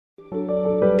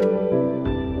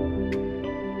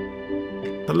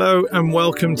Hello and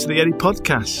welcome to the Eddie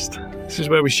Podcast. This is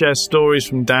where we share stories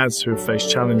from dads who have faced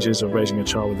challenges of raising a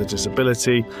child with a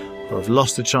disability, or have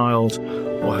lost a child,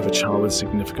 or have a child with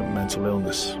significant mental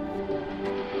illness.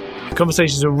 The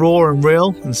conversations are raw and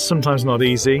real and sometimes not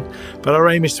easy, but our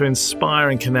aim is to inspire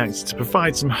and connect, to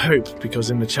provide some hope, because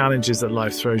in the challenges that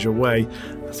life throws your way,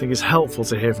 I think it's helpful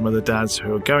to hear from other dads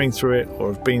who are going through it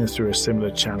or have been through a similar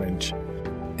challenge.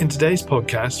 In today's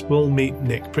podcast, we'll meet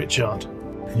Nick Prichard.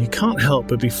 And you can't help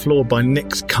but be floored by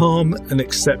Nick's calm and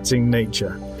accepting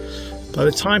nature. By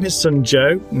the time his son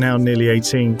Joe, now nearly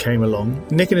 18, came along,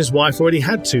 Nick and his wife already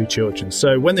had 2 children.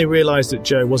 So when they realised that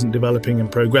Joe wasn't developing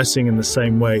and progressing in the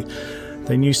same way,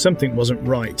 they knew something wasn't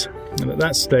right. And at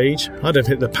that stage, I'd have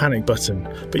hit the panic button.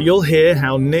 But you'll hear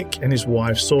how Nick and his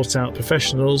wife sought out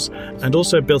professionals and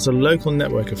also built a local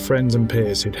network of friends and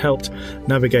peers who'd helped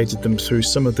navigated them through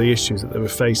some of the issues that they were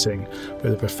facing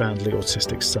with a profoundly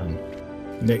autistic son.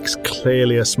 Nick's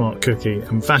clearly a smart cookie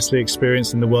and vastly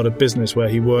experienced in the world of business, where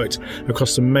he worked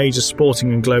across some major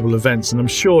sporting and global events, and I'm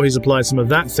sure he's applied some of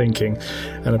that thinking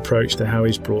and approach to how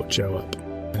he's brought Joe up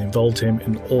and involved him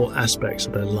in all aspects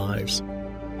of their lives.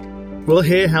 We'll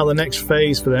hear how the next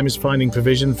phase for them is finding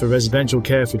provision for residential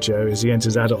care for Joe as he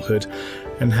enters adulthood,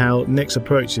 and how Nick's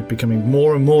approach is becoming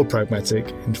more and more pragmatic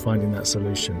in finding that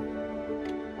solution.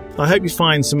 I hope you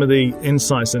find some of the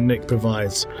insights that Nick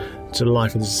provides to the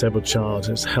life of a disabled child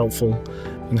as helpful,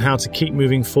 and how to keep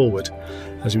moving forward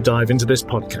as we dive into this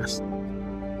podcast.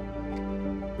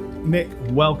 Nick,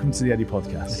 welcome to the Eddie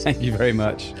Podcast. Thank you very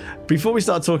much. Before we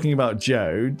start talking about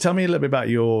Joe, tell me a little bit about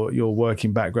your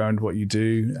working background, what you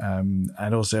do,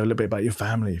 and also a little bit about your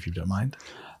family, if you don't mind.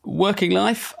 Working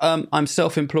life, I'm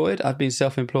self-employed. I've been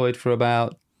self-employed for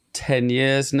about 10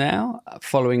 years now,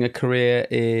 following a career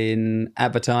in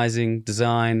advertising,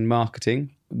 design,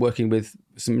 marketing, working with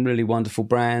some really wonderful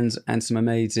brands and some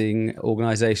amazing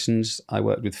organisations. I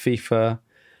worked with FIFA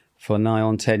for nigh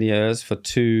on 10 years for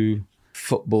 2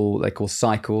 football, they call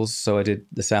cycles. So I did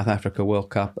the South Africa World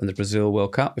Cup and the Brazil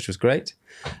World Cup, which was great.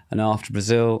 And after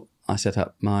Brazil, I set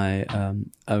up my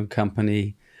own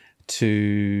company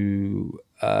to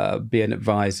be an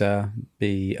advisor,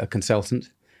 be a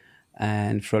consultant.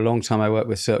 And for a long time, I worked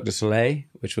with Cirque du Soleil,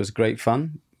 which was great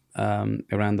fun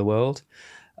around the world.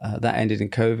 That ended in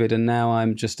COVID, and now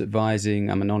I'm just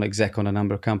advising. I'm a non-exec on a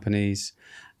number of companies,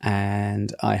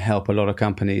 and I help a lot of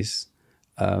companies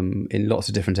in lots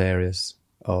of different areas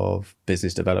of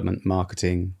business development,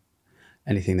 marketing,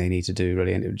 anything they need to do,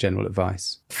 really, and general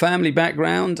advice. Family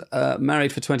background,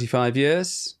 married for 25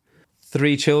 years,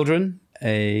 3 children,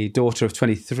 a daughter of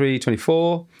 23,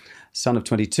 24, son of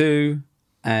 22,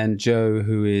 and Joe,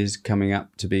 who is coming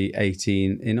up to be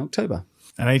 18 in October.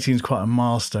 And 18 is quite a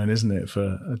milestone, isn't it,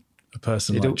 for a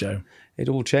person like Joe? It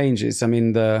all changes. I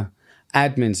mean, the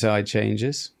admin side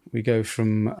changes. We go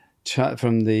from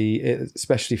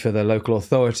especially for the local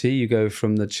authority, you go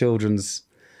from the children's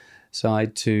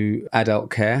side to adult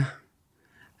care.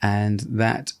 And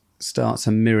that starts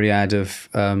a myriad of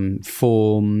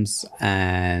forms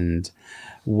and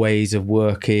ways of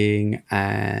working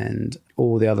and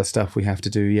all the other stuff we have to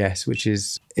do, yes, which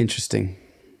is interesting.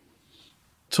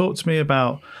 Talk to me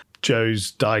about Joe's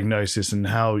diagnosis and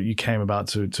how you came about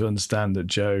to understand that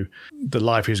Joe, the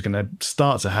life he was going to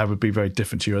start to have, would be very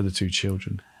different to your other 2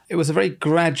 children. It was a very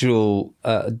gradual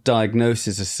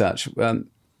diagnosis as such.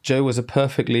 Joe was a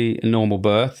perfectly normal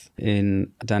birth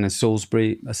down in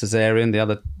Salisbury, a caesarean. The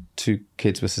other 2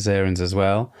 kids were caesareans as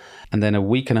well. And then a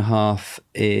week and a half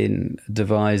in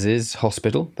Devizes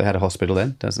Hospital. They had a hospital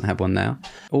then, doesn't have one now.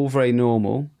 All very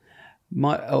normal.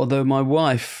 Although my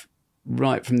wife,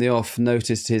 right from the off,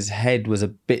 noticed his head was a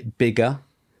bit bigger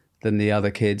than the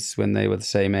other kids when they were the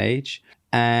same age.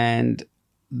 And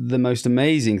the most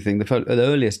amazing thing, the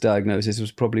earliest diagnosis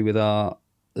was probably with our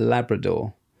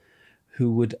Labrador,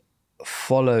 who would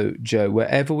follow Joe.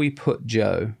 Wherever we put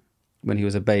Joe when he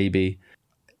was a baby,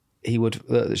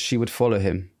 she would follow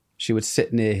him. She would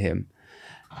sit near him.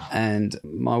 And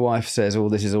my wife says, oh,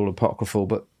 this is all apocryphal,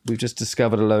 but we've just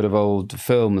discovered a load of old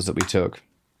films that we took.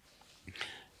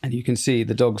 And you can see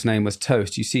the dog's name was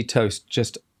Toast. You see Toast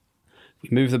just, you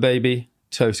move the baby,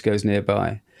 Toast goes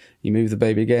nearby. You move the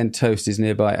baby again, Toast is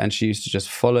nearby. And she used to just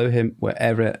follow him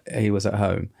wherever he was at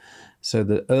home. So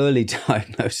the early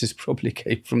diagnosis probably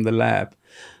came from the lab.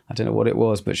 I don't know what it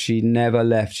was, but she never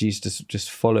left. She used to just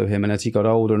follow him. And as he got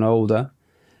older and older,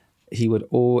 she would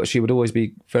always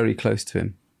be very close to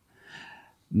him.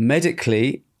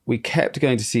 Medically, we kept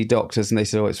going to see doctors and they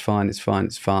said, oh, it's fine, it's fine,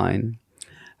 it's fine.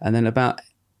 And then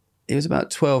it was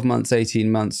about 12 months,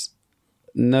 18 months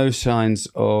no signs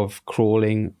of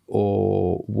crawling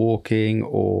or walking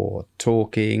or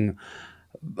talking,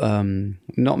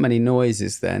 not many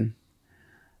noises then.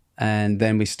 And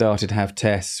then we started to have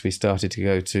tests. We started to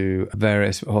go to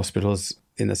various hospitals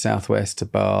in the southwest, to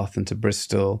Bath and to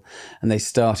Bristol, and they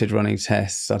started running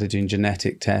tests, started doing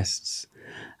genetic tests.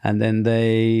 And then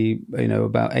they,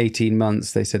 about 18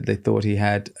 months, they said they thought he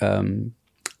had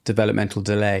developmental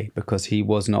delay because he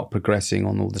was not progressing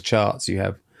on all the charts you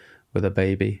have with a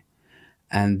baby.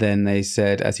 And then they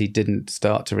said, as he didn't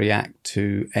start to react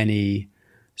to any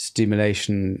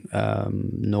stimulation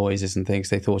noises and things,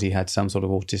 they thought he had some sort of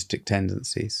autistic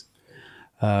tendencies.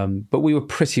 But we were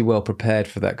pretty well prepared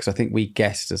for that because I think we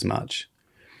guessed as much.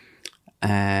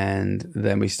 And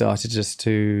then we started just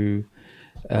to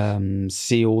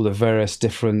see all the various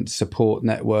different support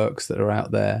networks that are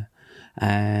out there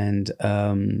and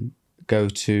go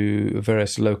to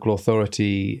various local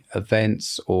authority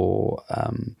events or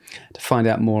to find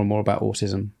out more and more about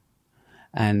autism.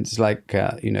 And it's like,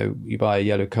 you buy a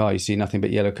yellow car, you see nothing but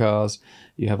yellow cars,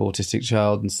 you have an autistic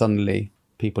child, and suddenly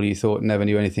people you thought never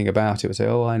knew anything about it would say,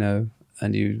 oh, I know.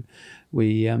 And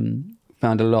we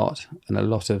found a lot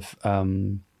of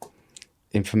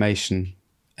information.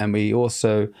 And we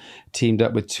also teamed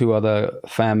up with 2 other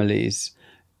families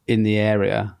in the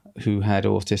area who had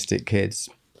autistic kids,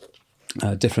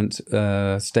 different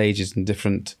stages and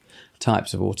different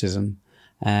types of autism.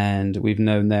 And we've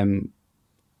known them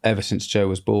ever since Joe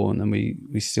was born, and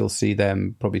we still see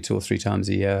them probably 2 or 3 times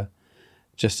a year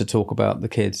just to talk about the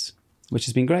kids, which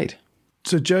has been great.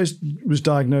 So Joe was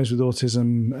diagnosed with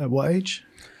autism at what age?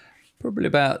 Probably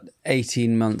about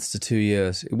 18 months to 2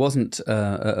 years. It wasn't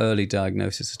an early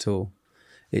diagnosis at all.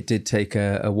 It did take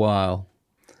a while.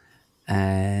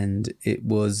 And it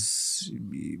was,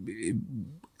 we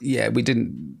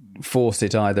didn't force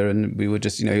it either. And we were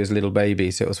just, he was a little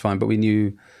baby, so it was fine. But we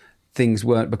knew things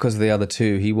weren't, because of the other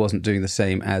 2, he wasn't doing the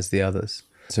same as the others.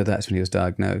 So that's when he was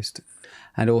diagnosed.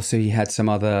 And also he had some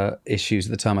other issues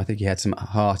at the time. I think he had some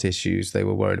heart issues. They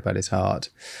were worried about his heart.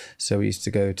 So we used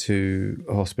to go to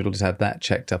a hospital to have that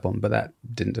checked up on, but that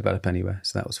didn't develop anywhere.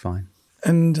 So that was fine.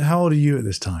 And how old are you at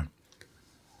this time?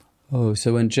 Oh,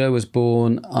 so when Joe was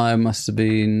born, I must have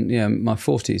been, my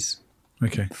 40s.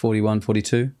 Okay. 41,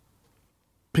 42.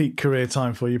 Peak career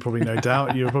time for you, probably, no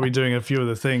doubt. You were probably doing a few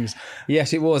other things.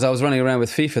 Yes, it was. I was running around with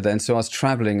FIFA then, so I was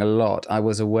travelling a lot. I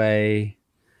was away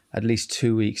at least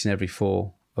 2 weeks in every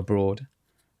 4 abroad,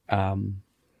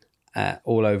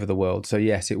 all over the world. So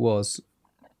yes, it was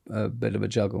a bit of a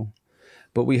juggle.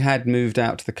 But we had moved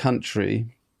out to the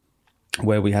country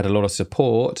where we had a lot of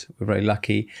support. We're very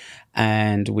lucky.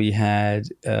 And we had,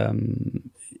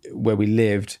 where we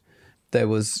lived, there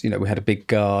was, we had a big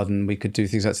garden. We could do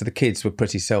things like that. So the kids were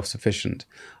pretty self-sufficient,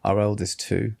 our eldest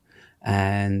 2.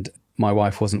 And my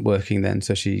wife wasn't working then,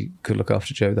 so she could look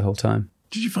after Joe the whole time.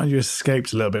 Did you find you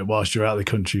escaped a little bit whilst you were out of the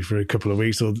country for a couple of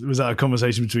weeks, or was that a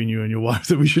conversation between you and your wife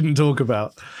that we shouldn't talk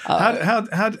about?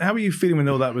 How were you feeling when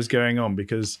all that was going on?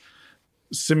 Because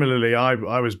similarly, I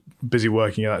was busy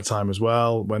working at that time as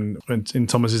well, when in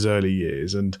Thomas's early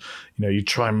years, and you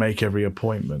try and make every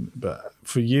appointment. But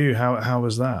for you, how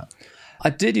was that? I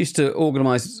did used to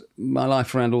organise my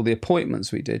life around all the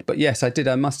appointments we did, but yes, I did.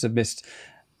 I must have missed.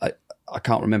 I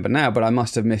can't remember now, but I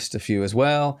must have missed a few as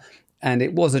well. And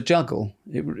it was a juggle.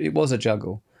 It was a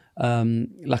juggle.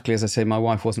 Luckily, as I say, my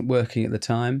wife wasn't working at the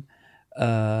time.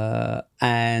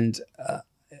 And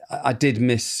I did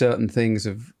miss certain things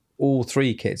of all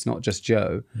 3 kids, not just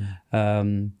Joe.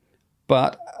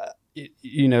 But,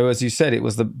 as you said, it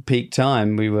was the peak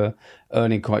time. We were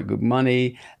earning quite good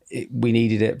money. We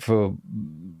needed it for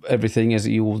everything, as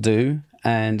you all do.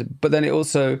 But then it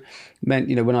also meant,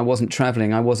 when I wasn't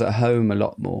traveling, I was at home a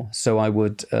lot more. So I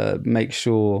would make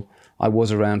sure I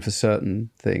was around for certain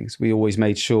things. We always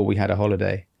made sure we had a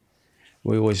holiday.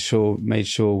 We always made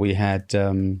sure we had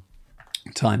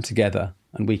time together.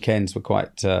 And weekends were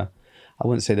quite, I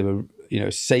wouldn't say they were,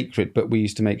 sacred, but we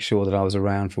used to make sure that I was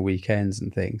around for weekends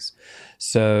and things.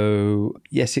 So,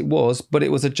 yes, it was. But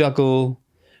it was a juggle,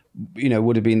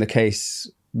 would have been the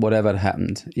case whatever had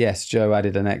happened. Yes, Joe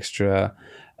added an extra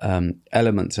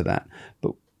element to that.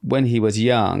 But when he was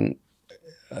young,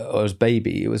 or as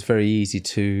baby, it was very easy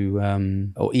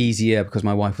to, or easier because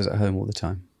my wife was at home all the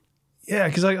time. Yeah,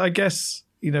 because I guess,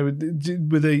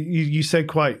 you said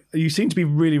you seem to be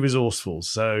really resourceful.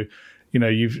 So,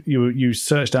 you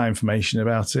searched out information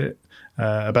about it,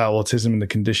 about autism and the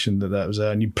condition that was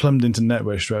there, and you plumbed into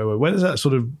network straight away. Where does that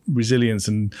sort of resilience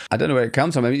and... I don't know where it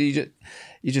comes from. I mean,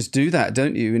 you just do that,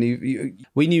 don't you? And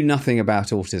we knew nothing about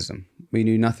autism. We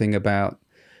knew nothing about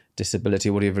disability,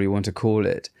 whatever you want to call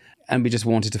it. And we just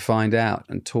wanted to find out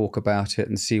and talk about it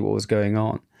and see what was going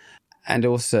on. And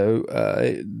also,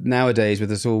 nowadays,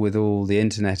 with all the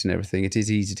internet and everything, it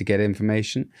is easy to get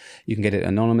information. You can get it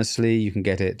anonymously, you can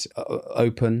get it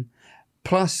open.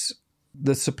 Plus,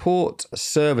 the support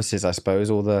services, I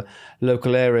suppose, or the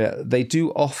local area, they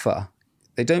do offer.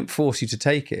 They don't force you to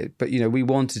take it, but, we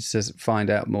wanted to find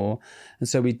out more. And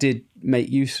so we did make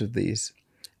use of these.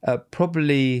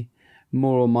 Probably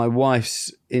more on my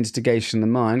wife's instigation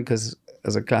than mine, because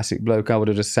as a classic bloke, I would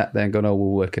have just sat there and gone, oh,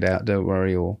 we'll work it out, don't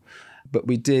worry, But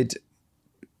we did,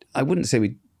 I wouldn't say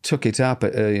we took it up,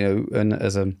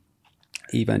 as a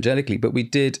evangelically, but we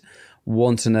did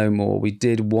want to know more. We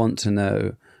did want to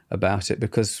know about it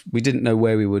because we didn't know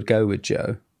where we would go with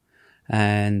Joe.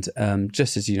 And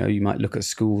just as, you might look at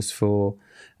schools for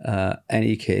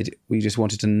any kid, we just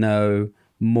wanted to know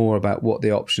more about what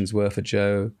the options were for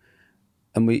Joe.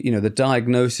 And the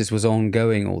diagnosis was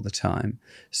ongoing all the time.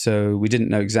 So we didn't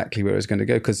know exactly where it was going to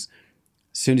go, because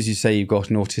as soon as you say you've got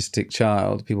an autistic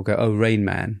child, people go, oh, Rain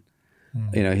Man.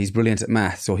 He's brilliant at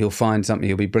maths, or he'll find something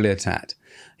he'll be brilliant at.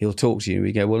 He'll talk to you. And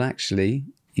we go, well, actually,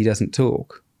 he doesn't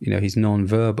talk. He's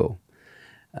non-verbal.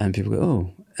 And people go,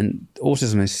 oh. And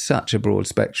autism is such a broad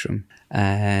spectrum.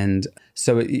 And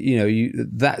so, you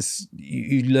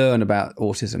learn about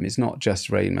autism. It's not just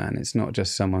Rain Man. It's not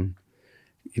just someone,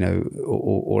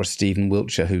 or a Stephen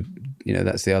Wiltshire who,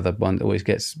 that's the other one that always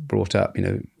gets brought up,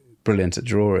 brilliant at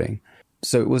drawing.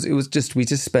 So it was just, we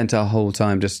just spent our whole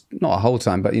time, not a whole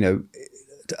time, but,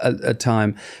 a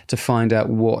time to find out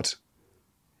what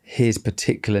his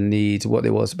particular needs, what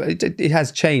it was. But it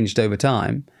has changed over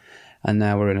time. And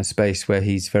now we're in a space where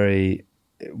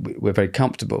we're very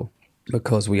comfortable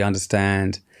because we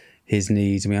understand his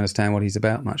needs and we understand what he's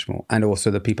about much more. And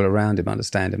also the people around him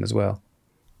understand him as well.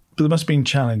 But there must have been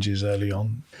challenges early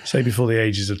on, say before the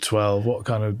ages of 12. What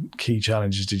kind of key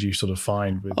challenges did you sort of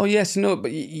find? Yes,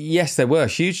 there were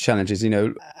huge challenges,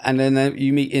 and then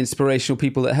you meet inspirational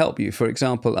people that help you. For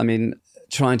example,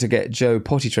 trying to get Joe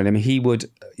potty trained. He would,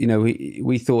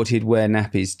 we thought he'd wear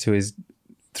nappies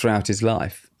throughout his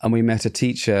life. And we met a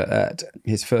teacher at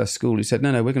his first school who said,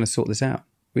 no, we're going to sort this out.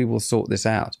 We will sort this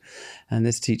out. And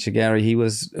this teacher, Gary, he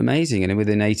was amazing. And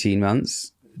within 18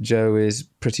 months, Joe is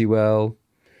pretty well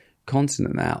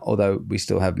consonant now, although we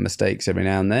still have mistakes every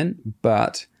now and then.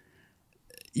 But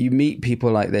you meet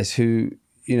people like this who,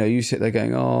 you sit there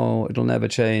going, oh, it'll never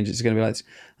change. It's going to be like this.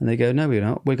 And they go, no, we're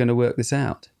not. We're going to work this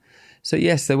out. So,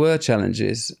 yes, there were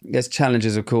challenges. There's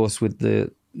challenges, of course, with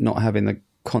the not having the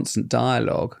constant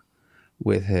dialogue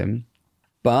with him,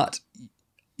 but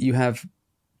you have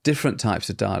different types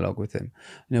of dialogue with him.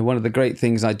 One of the great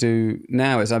things I do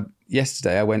now is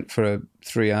yesterday I went for a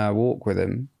 3-hour walk with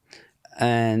him,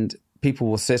 and people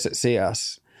will see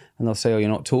us and they'll say, oh, you're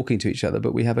not talking to each other,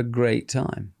 but we have a great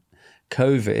time.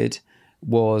 COVID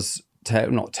was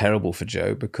not terrible for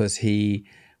Joe because he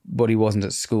wasn't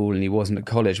at school and he wasn't at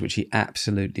college, which he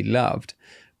absolutely loved.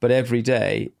 But every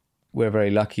day, we're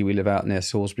very lucky we live out near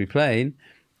Salisbury Plain,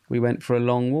 we went for a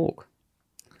long walk.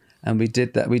 And we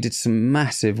did that. We did some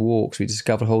massive walks. We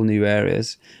discovered whole new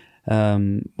areas.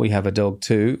 We have a dog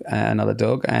too, another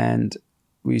dog, and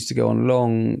we used to go on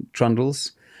long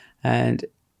trundles. And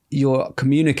you're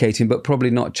communicating, but probably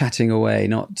not chatting away,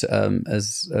 not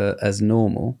as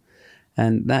normal.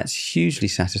 And that's hugely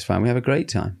satisfying. We have a great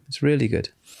time. It's really good.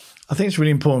 I think it's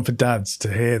really important for dads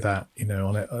to hear that,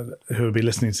 on it, who will be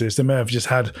listening to this. They may have just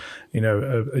had,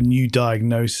 a new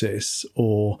diagnosis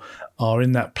or are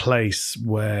in that place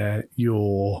where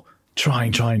you're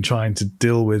trying to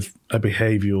deal with a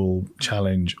behavioural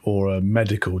challenge or a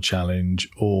medical challenge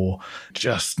or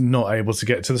just not able to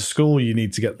get to the school you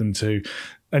need to get them to.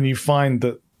 And you find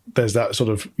that there's that sort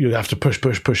of, you have to push,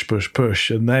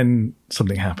 and then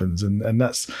something happens. And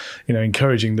that's,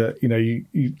 encouraging that, you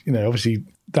obviously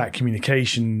that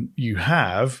communication you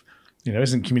have,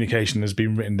 isn't communication that's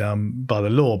been written down by the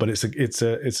law, but it's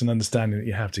an understanding that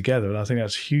you have together. And I think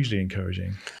that's hugely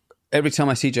encouraging. Every time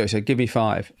I see Joe, I say, give me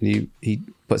 5. And he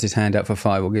puts his hand up for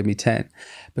 5 or give me 10.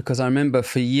 Because I remember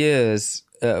for years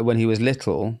when he was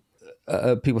little,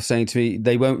 people saying to me,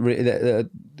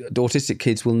 autistic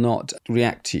kids will not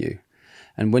react to you.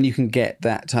 And when you can get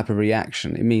that type of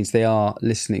reaction, it means they are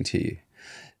listening to you.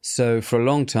 So for a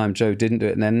long time, Joe didn't do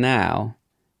it. And then now,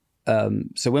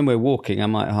 so when we're walking, I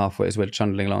might halfway as we're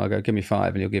trundling along, I go, give me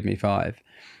 5, and he'll give me 5.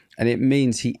 And it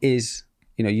means he is,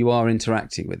 you are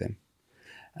interacting with him.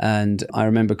 And I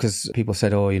remember because people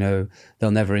said, oh,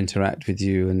 they'll never interact with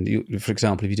you. And for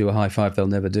example, if you do a high five, they'll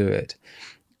never do it.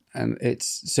 And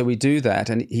so we do that,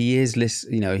 and he is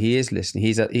listening. He is listening.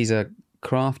 He's a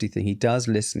crafty thing. He does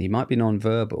listen. He might be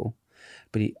non-verbal,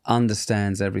 but he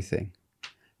understands everything.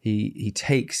 He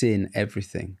takes in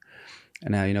everything.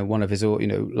 And now, one of his,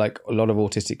 like a lot of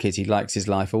autistic kids, he likes his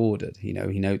life ordered. He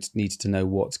needs to know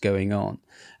what's going on.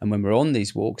 And when we're on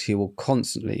these walks,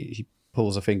 he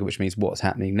pulls a finger, which means what's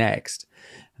happening next.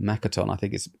 Makaton, I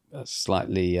think, is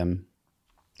slightly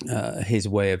his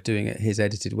way of doing it, his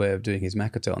edited way of doing his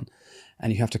Makaton.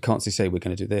 And you have to constantly say, we're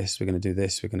going to do this, we're going to do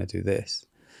this, we're going to do this.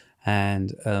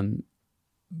 And,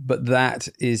 but that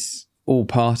is all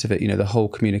part of it. The whole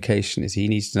communication is he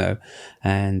needs to know.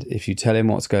 And if you tell him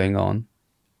what's going on,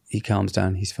 he calms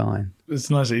down, he's fine. It's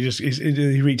nice that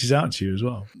he reaches out to you as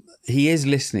well. He is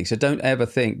listening. So don't ever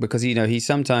think, because, he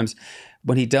sometimes,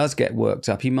 when he does get worked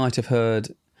up, he might have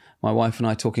heard my wife and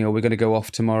I talking, we're going to go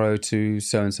off tomorrow to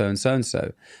so-and-so and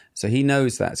so-and-so. So he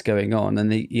knows that's going on.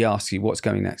 And he asks you, what's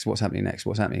going next? What's happening next?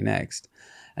 What's happening next?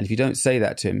 And if you don't say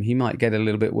that to him, he might get a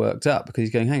little bit worked up because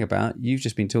he's going, hang about, you've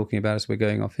just been talking about us, we're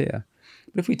going off here.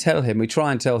 But if we tell him, we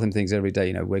try and tell him things every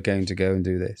day, we're going to go and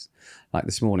do this. Like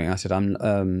this morning, I said,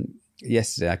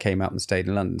 yesterday I came up and stayed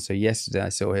in London. So yesterday I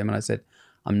saw him and I said,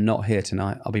 I'm not here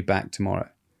tonight. I'll be back tomorrow.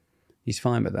 He's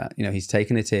fine with that. He's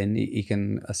taken it in. He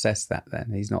can assess that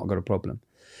then. He's not got a problem.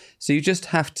 So you just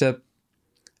have to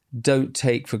don't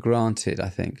take for granted, I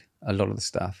think, a lot of the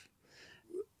stuff.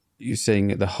 You're seeing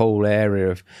the whole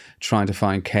area of trying to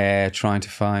find care, trying to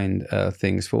find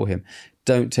things for him.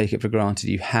 Don't take it for granted.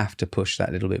 You have to push that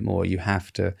a little bit more. You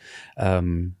have to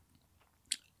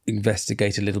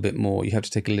investigate a little bit more. You have to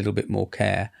take a little bit more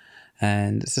care.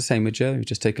 And it's the same with Joe. You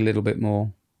just take a little bit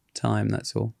more time,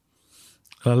 that's all.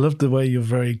 I love the way you're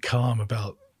very calm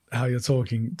about how you're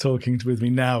talking with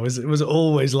me now. Was it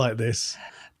always like this?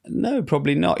 No,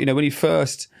 probably not. When you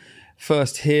first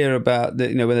hear about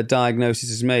when the diagnosis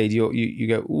is made, you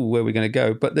go, ooh, where are we going to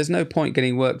go? But there's no point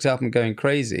getting worked up and going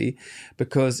crazy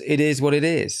because it is what it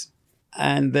is.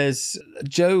 And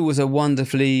Joe was a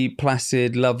wonderfully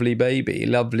placid, lovely baby.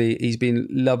 Lovely. He's been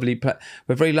lovely.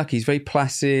 We're very lucky. He's very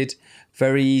placid,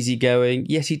 very easygoing.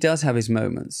 Yes, he does have his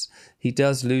moments. He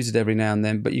does lose it every now and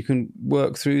then, but you can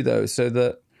work through those so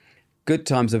that good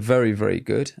times are very, very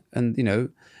good.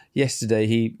 And, yesterday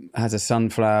he has a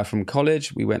sunflower from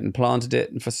college. We went and planted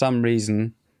it. And for some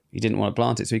reason, he didn't want to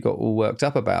plant it. So he got all worked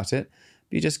up about it.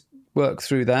 But you just work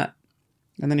through that.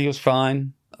 And then he was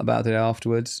fine about it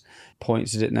afterwards.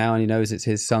 Points at it now and he knows it's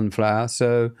his sunflower.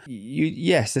 So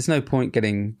yes, there's no point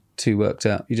getting too worked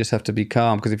up. You just have to be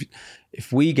calm, because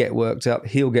if we get worked up,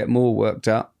 he'll get more worked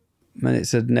up, and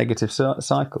it's a negative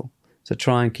cycle. So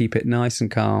try and keep it nice and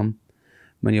calm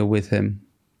when you're with him,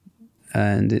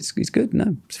 and it's good.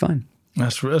 No, it's fine.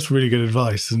 That's really good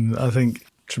advice, and I think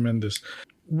tremendous.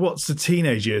 What's the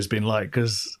teenage years been like?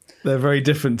 Because they're very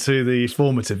different to the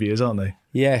formative years, aren't they?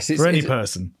 Yes, for any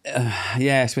person.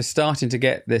 Yes, we're starting to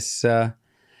get this.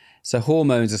 So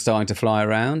hormones are starting to fly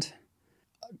around.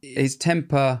 His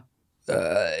temper,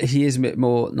 he is a bit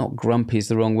more, not grumpy is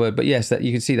the wrong word, but yes, that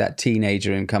you can see that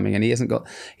teenager in coming, and he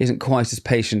isn't quite as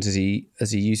patient as he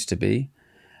used to be.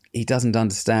 He doesn't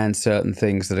understand certain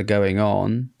things that are going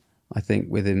on, I think,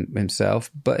 within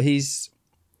himself. But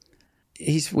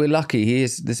we're lucky. He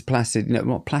is this placid.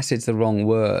 Not placid's the wrong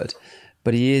word,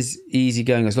 but he is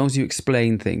easygoing. As long as you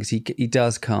explain things, he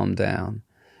does calm down.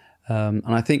 And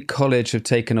I think college have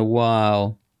taken a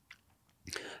while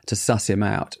to suss him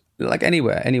out. Like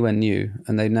anywhere new,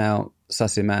 and they now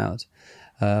suss him out.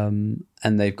 And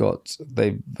they've got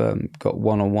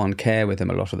one-on-one care with him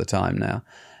a lot of the time now.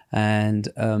 And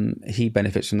he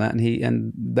benefits from that,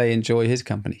 and they enjoy his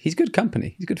company. He's good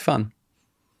company. He's good fun.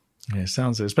 Yeah,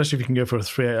 sounds it. Especially if you can go for a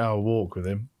 3-hour walk with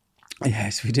him.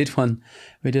 Yes, we did one.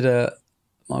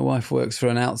 My wife works for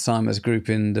an Alzheimer's group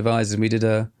in Devizes, and we did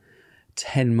a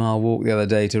 10-mile walk the other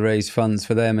day to raise funds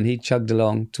for them, and he chugged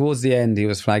along. Towards the end, he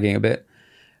was flagging a bit,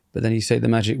 but then you say the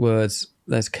magic words,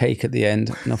 there's cake at the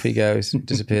end, and off he goes,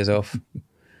 disappears off,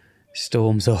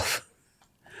 storms off.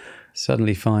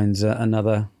 Suddenly finds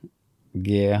another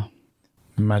gear.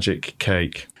 Magic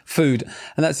cake. Food.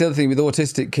 And that's the other thing with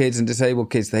autistic kids and disabled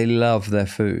kids, they love their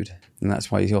food. And that's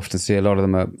why you often see a lot of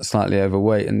them are slightly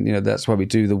overweight. And, that's why we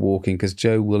do the walking, because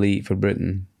Joe will eat for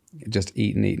Britain. Just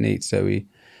eat and eat and eat. So we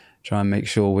try and make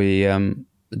sure we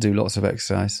do lots of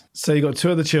exercise. So you got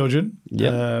 2 other children.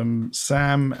 Yep.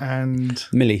 Sam and...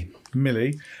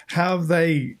 Millie. How have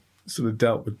they sort of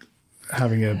dealt with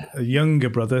having a younger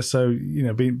brother? So,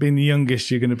 being the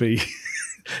youngest, you're going to be...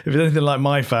 if it's anything like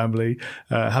my family,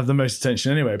 have the most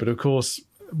attention anyway. But of course,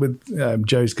 with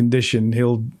Joe's condition,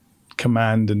 he'll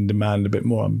command and demand a bit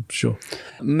more, I'm sure.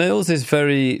 Mills is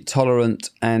very tolerant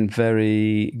and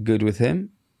very good with him.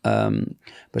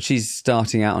 But she's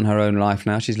starting out on her own life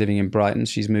now. She's living in Brighton.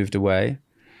 She's moved away.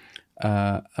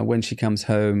 And when she comes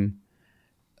home,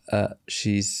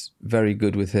 she's very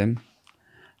good with him.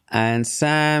 And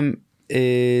Sam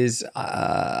is,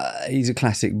 he's a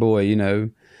classic boy, you know,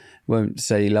 won't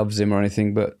say he loves him or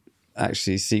anything, but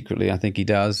actually secretly I think he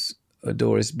does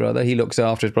adore his brother. He looks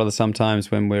after his brother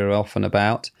sometimes when we're off and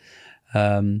about.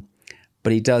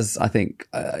 But he does, I think,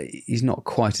 he's not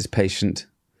quite as patient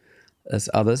as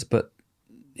others, but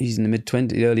he's in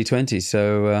the early 20s,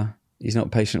 so he's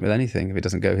not patient with anything if it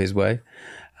doesn't go his way.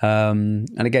 And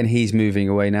again, he's moving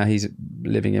away now. He's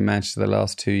living in Manchester the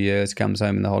last 2 years, comes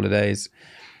home in the holidays.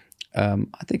 I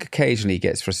think occasionally he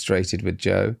gets frustrated with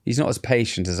Joe. He's not as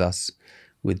patient as us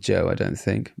with Joe, I don't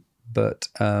think. But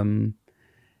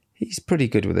he's pretty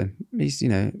good with him. He's, you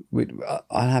know,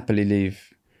 I'll happily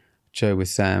leave Joe with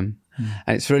Sam.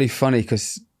 And it's really funny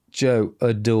because Joe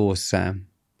adores Sam.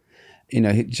 You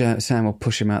know, Sam will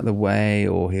push him out of the way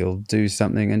or he'll do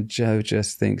something and Joe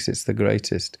just thinks it's the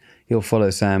greatest. He'll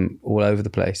follow Sam all over the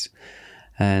place.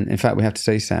 And in fact, we have to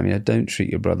say, Sam, you know, don't treat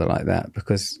your brother like that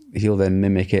because he'll then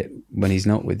mimic it when he's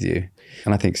not with you.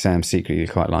 And I think Sam secretly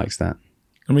quite likes that.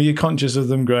 I mean, you're conscious of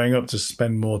them growing up to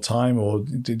spend more time, or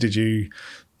did you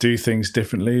do things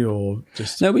differently, or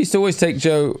just... No, we used to always take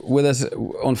Joe with us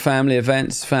on family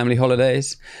events, family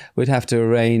holidays. We'd have to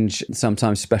arrange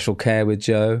sometimes special care with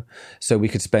Joe so we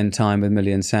could spend time with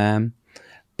Millie and Sam.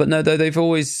 But no, though they've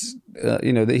always,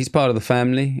 you know, he's part of the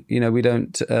family. You know, we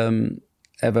don't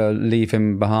ever leave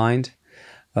him behind.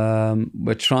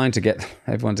 We're trying to get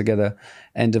everyone together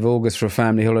end of August for a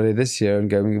family holiday this year and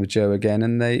going with Joe again.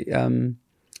 And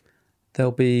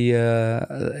they'll be, you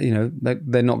know,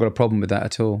 they're not got a problem with that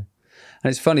at all. And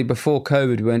it's funny, before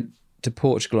COVID, we went to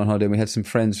Portugal on holiday and we had some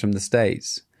friends from the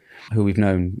States who we've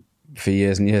known for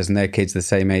years and years, and their kids are the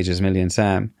same age as Millie and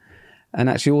Sam. And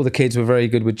actually all the kids were very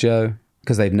good with Joe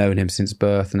because they've known him since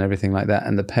birth and everything like that.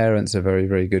 And the parents are very,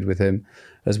 very good with him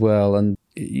as well. And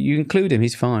you include him,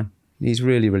 he's fine. He's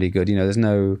really, really good. You know, there's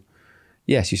no...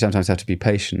 Yes, you sometimes have to be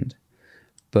patient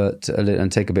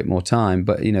and take a bit more time.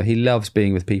 But, you know, he loves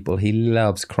being with people. He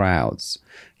loves crowds.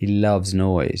 He loves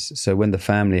noise. So when the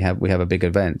family we have a big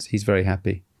event, he's very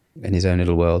happy in his own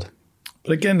little world.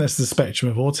 But again, that's the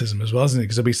spectrum of autism as well, isn't it?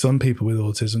 Because there'll be some people with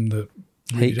autism that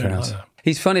really hate don't crowds. like that.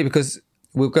 He's funny because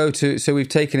we'll go to... So we've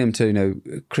taken him to, you know,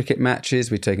 cricket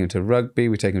matches. We've taken him to rugby.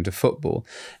 We've taken him to football.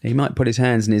 And he might put his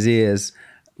hands in his ears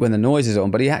when the noise is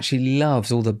on, but he actually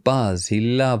loves all the buzz. He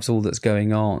loves all that's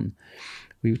going on.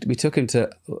 We took him to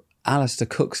Alistair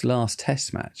Cook's last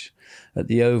test match at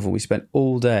the Oval. We spent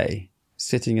all day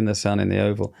sitting in the sun in the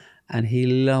Oval, and he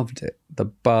loved it. The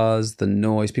buzz, the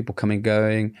noise, people coming,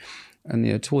 going. And,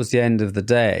 you know, towards the end of the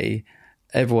day,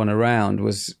 everyone around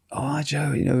was, "Oh, hi,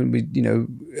 Joe," you know,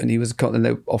 and he was, and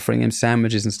they were offering him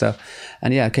sandwiches and stuff.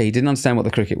 And yeah, okay, he didn't understand what the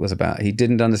cricket was about. He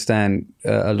didn't understand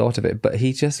a lot of it, but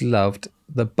he just loved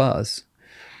the buzz.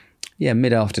 Yeah,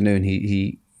 mid-afternoon,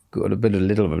 he got a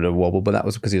little bit of a wobble, but that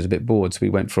was because he was a bit bored. So we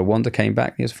went for a wander, came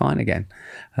back, he was fine again.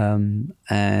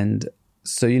 And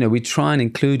so, you know, we try and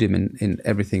include him in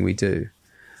everything we do.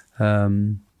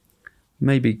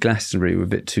 Maybe Glastonbury were a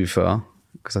bit too far,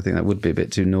 because I think that would be a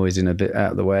bit too noisy and a bit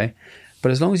out of the way.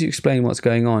 But as long as you explain what's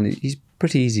going on, he's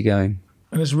pretty easygoing.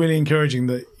 And it's really encouraging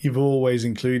that you've always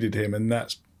included him, and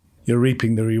you're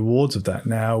reaping the rewards of that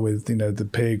now with, you know, the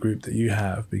peer group that you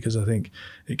have, because I think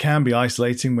it can be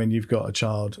isolating when you've got a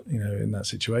child, you know, in that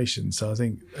situation. So I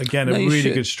think, again, a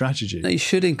really good strategy. No, you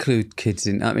should include kids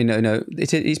in. I mean, no,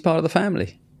 he's part of the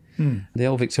family. The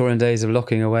old Victorian days of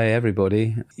locking away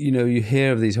everybody, you know, you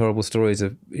hear of these horrible stories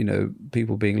of, you know,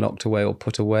 people being locked away or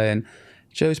put away, and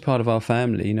Joe's part of our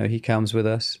family. You know, he comes with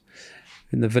us.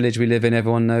 In the village we live in,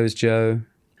 everyone knows Joe.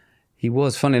 He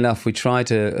was, funny enough, we tried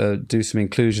to do some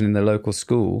inclusion in the local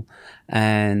school,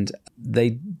 and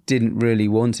they didn't really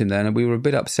want him there, and we were a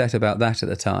bit upset about that at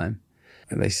the time.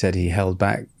 They said he held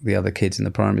back the other kids in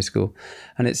the primary school.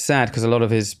 And it's sad because a lot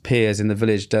of his peers in the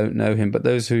village don't know him, but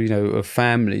those who, you know, of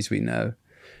families we know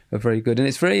are very good. And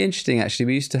it's very interesting, actually.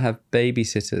 We used to have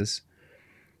babysitters,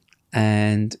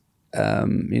 and,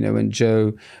 you know, when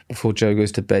before Joe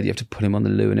goes to bed, you have to put him on the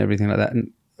loo and everything like that.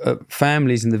 And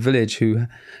families in the village who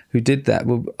did that,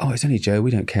 well, oh, it's only Joe.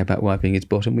 We don't care about wiping his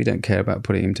bottom. We don't care about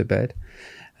putting him to bed.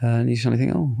 And you suddenly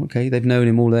think, oh, okay, they've known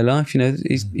him all their life. You know,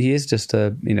 he is just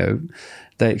you know,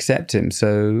 they accept him.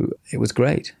 So it was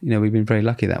great. You know, we've been very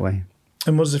lucky that way.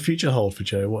 And what does the future hold for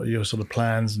Joe? What are your sort of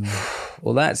plans?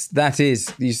 Well, that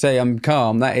is, you say I'm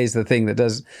calm. That is the thing that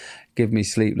does give me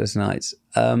sleepless nights.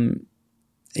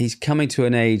 He's coming to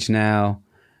an age now,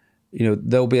 you know,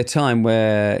 there'll be a time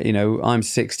where, you know, I'm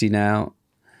 60 now.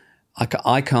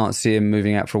 I can't see him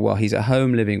moving out for a while. He's at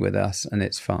home living with us, and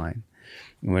it's fine.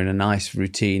 We're in a nice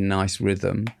routine, nice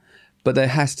rhythm. But there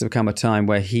has to come a time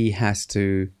where he has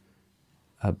to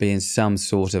be in some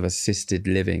sort of assisted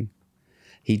living.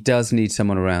 He does need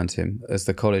someone around him. As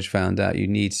the college found out, you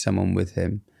need someone with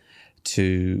him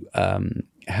to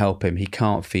help him. He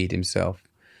can't feed himself.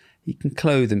 He can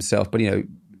clothe himself, but,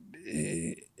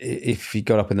 if he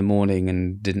got up in the morning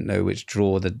and didn't know which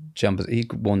drawer the jumpers, he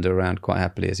could wander around quite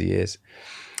happily as he is.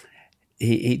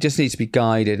 He just needs to be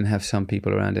guided and have some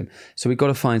people around him. So we've got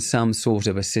to find some sort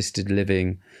of assisted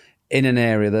living in an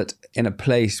area in a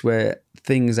place where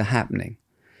things are happening.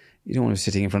 You don't want him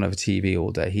sitting in front of a TV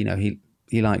all day.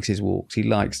 He likes his walks. He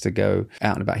likes to go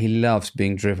out and about. He loves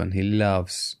being driven.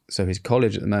 So his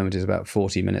college at the moment is about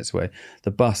 40 minutes away.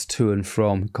 The bus to and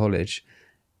from college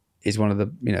is one of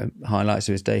the highlights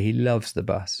of his day. He loves the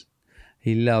bus.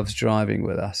 He loves driving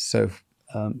with us. So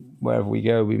wherever we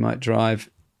go, we might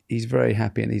drive. He's very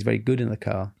happy and he's very good in the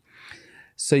car.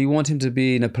 So you want him to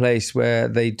be in a place where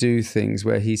they do things,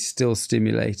 where he's still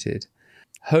stimulated.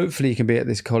 Hopefully he can be at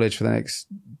this college for the next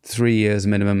 3 years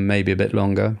minimum, maybe a bit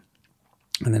longer.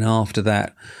 And then after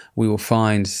that, we will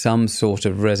find some sort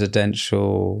of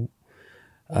residential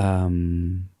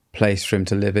place for him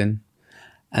to live in.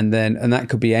 And that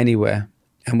could be anywhere.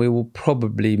 And we will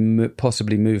possibly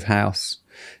move house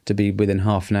to be within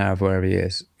half an hour of wherever he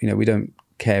is. We don't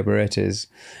care where it is.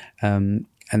 And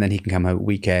then he can come home at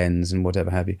weekends and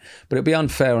whatever have you. But it'd be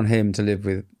unfair on him to live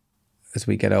with as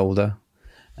we get older,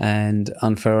 and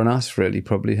unfair on us, really,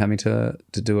 probably having to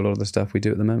do a lot of the stuff we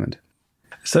do at the moment.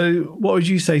 So what would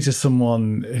you say to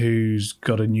someone who's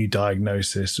got a new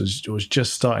diagnosis, was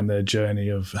just starting their journey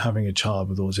of having a child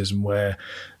with autism, where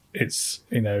it's,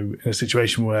 in a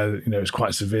situation where, it's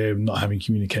quite severe, not having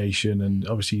communication, and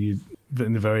obviously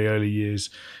in the very early years,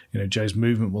 Joe's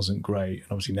movement wasn't great,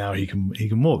 and obviously now he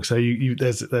can walk. So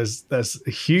there's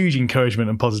a huge encouragement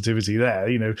and positivity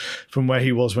there, from where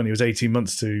he was when he was 18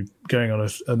 months to going on a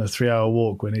 3-hour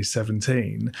walk when he's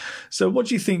 17. So what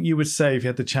do you think you would say if you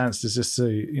had the chance to just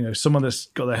see, someone that's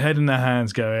got their head in their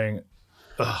hands going,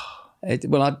 oh.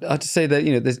 Well, I'd say that,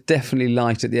 there's definitely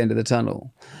light at the end of the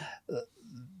tunnel.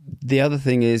 The other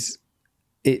thing is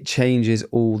it changes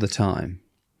all the time.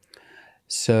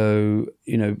 So,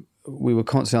 we were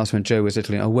constantly asked when Joe was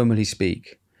little, when will he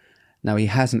speak? Now, he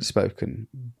hasn't spoken,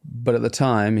 but at the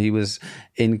time he was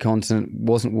incontinent,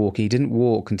 wasn't walking. He didn't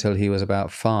walk until he was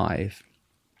about 5.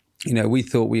 We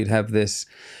thought we'd have this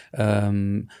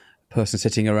person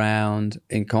sitting around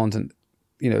incontinent.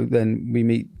 Then we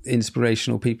meet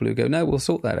inspirational people who go, no, we'll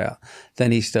sort that out.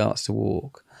 Then he starts to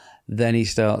walk. Then he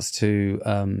starts to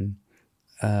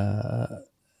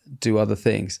do other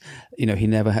things.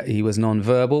 He was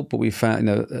non-verbal, but we found,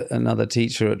 another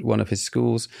teacher at one of his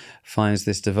schools finds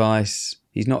this device.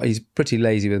 He's pretty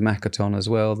lazy with Makaton as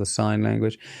well, the sign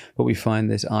language, but we find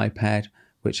this iPad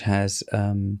which has,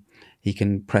 he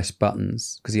can press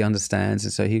buttons because he understands,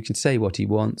 and so he can say what he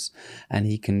wants, and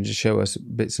he can just show us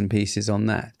bits and pieces on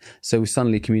that. So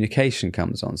suddenly communication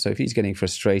comes on. So if he's getting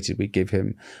frustrated, we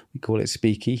call it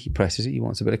speaky. He presses it. He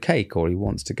wants a bit of cake, or he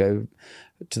wants to go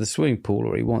to the swimming pool,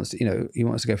 or he wants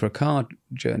to go for a car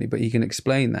journey, but he can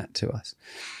explain that to us.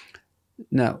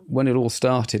 Now, when it all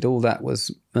started, all that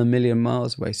was a million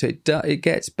miles away. So it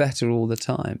gets better all the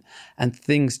time, and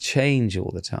things change all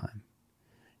the time.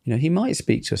 He might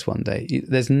speak to us one day.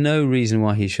 There's no reason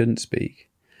why he shouldn't speak.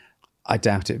 I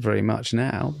doubt it very much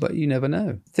now, but you never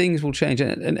know. Things will change,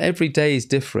 and every day is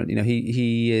different.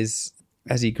 He is,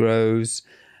 as he grows,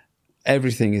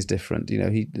 everything is different.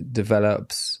 He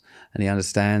develops and he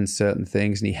understands certain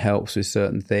things and he helps with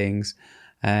certain things,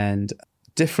 and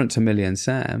different to Millie and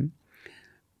Sam,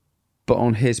 but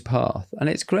on his path. And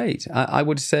it's great. I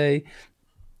would say,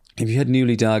 if you had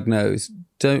newly diagnosed,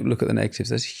 don't look at the negatives.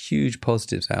 There's huge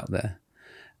positives out there.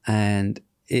 And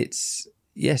it's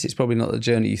probably not the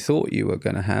journey you thought you were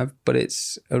going to have, but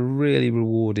it's a really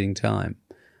rewarding time.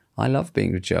 I love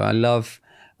being with Joe. I love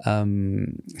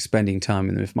spending time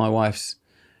with him. If my wife's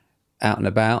out and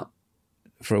about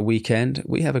for a weekend,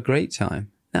 we have a great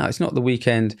time. Now, it's not the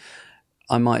weekend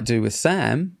I might do with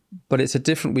Sam, but it's a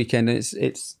different weekend, and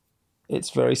it's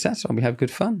very satisfying. We have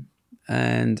good fun.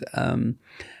 And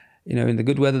in the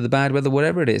good weather, the bad weather,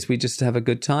 whatever it is, we just have a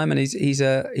good time, and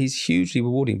he's hugely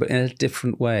rewarding, but in a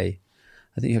different way.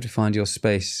 I think you have to find your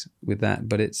space with that,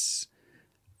 but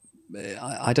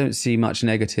I don't see much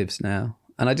negatives now,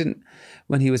 and I didn't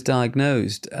when he was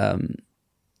diagnosed.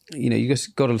 You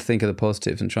just got to think of the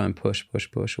positives and try and push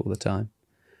all the time,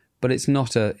 but it's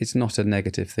not a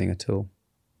negative thing at all.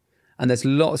 And there's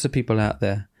lots of people out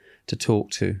there to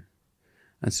talk to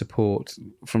and support,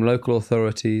 from local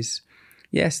authorities.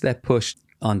 Yes, they're pushed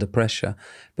under pressure.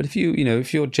 But if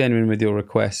you're genuine with your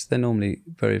requests, they're normally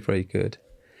very, very good.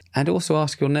 And also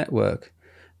ask your network.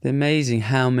 It's amazing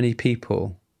how many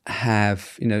people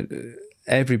have,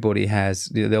 everybody has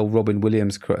the old Robin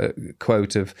Williams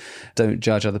quote of "Don't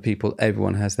judge other people,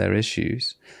 everyone has their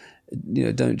issues."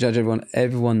 Don't judge everyone.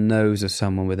 Everyone knows of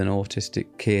someone with an autistic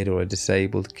kid or a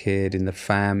disabled kid in the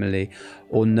family,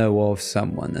 or know of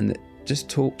someone, and just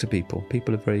talk to people.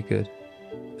 People are very good,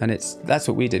 and that's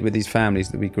what we did with these families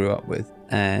that we grew up with,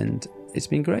 and it's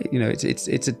been great.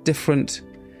 It's a different.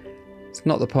 It's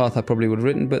not the path I probably would have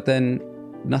written, but then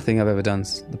nothing I've ever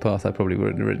done's the path I probably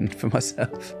would have written for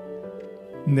myself.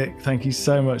 Nick, thank you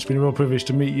so much. It's been a real privilege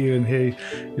to meet you and hear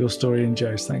your story and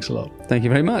Joe's. Thanks a lot. Thank you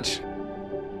very much.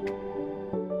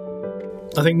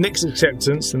 I think Nick's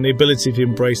acceptance and the ability to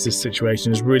embrace this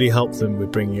situation has really helped them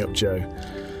with bringing up Joe.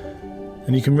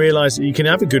 And you can realise that you can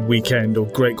have a good weekend or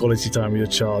great quality time with your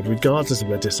child regardless of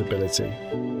their disability.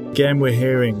 Again, we're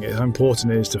hearing how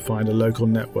important it is to find a local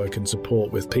network and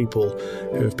support with people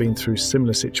who have been through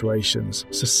similar situations.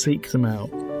 So seek them out.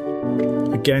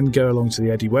 Again, go along to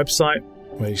the Eddie website,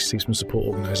 where you see some support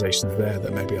organisations there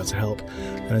that may be able to help.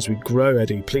 And as we grow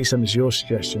Eddie, please send us your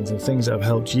suggestions and things that have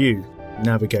helped you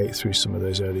navigate through some of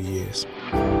those early years.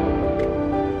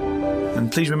 And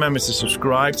please remember to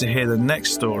subscribe to hear the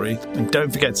next story, and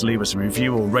don't forget to leave us a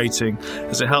review or rating,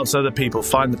 as it helps other people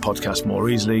find the podcast more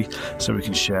easily, so we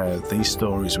can share these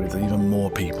stories with even more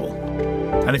people.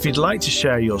 And if you'd like to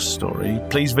share your story,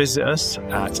 please visit us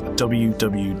at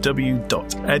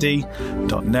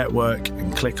www.eddy.network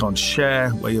and click on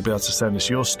share, where you'll be able to send us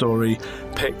your story,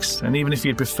 pics, and even if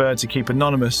you'd prefer to keep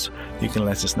anonymous, you can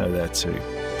let us know there too.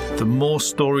 The more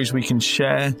stories we can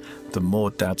share, the more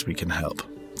dads we can help.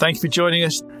 Thank you for joining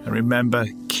us, and remember,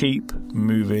 keep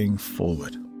moving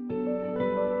forward.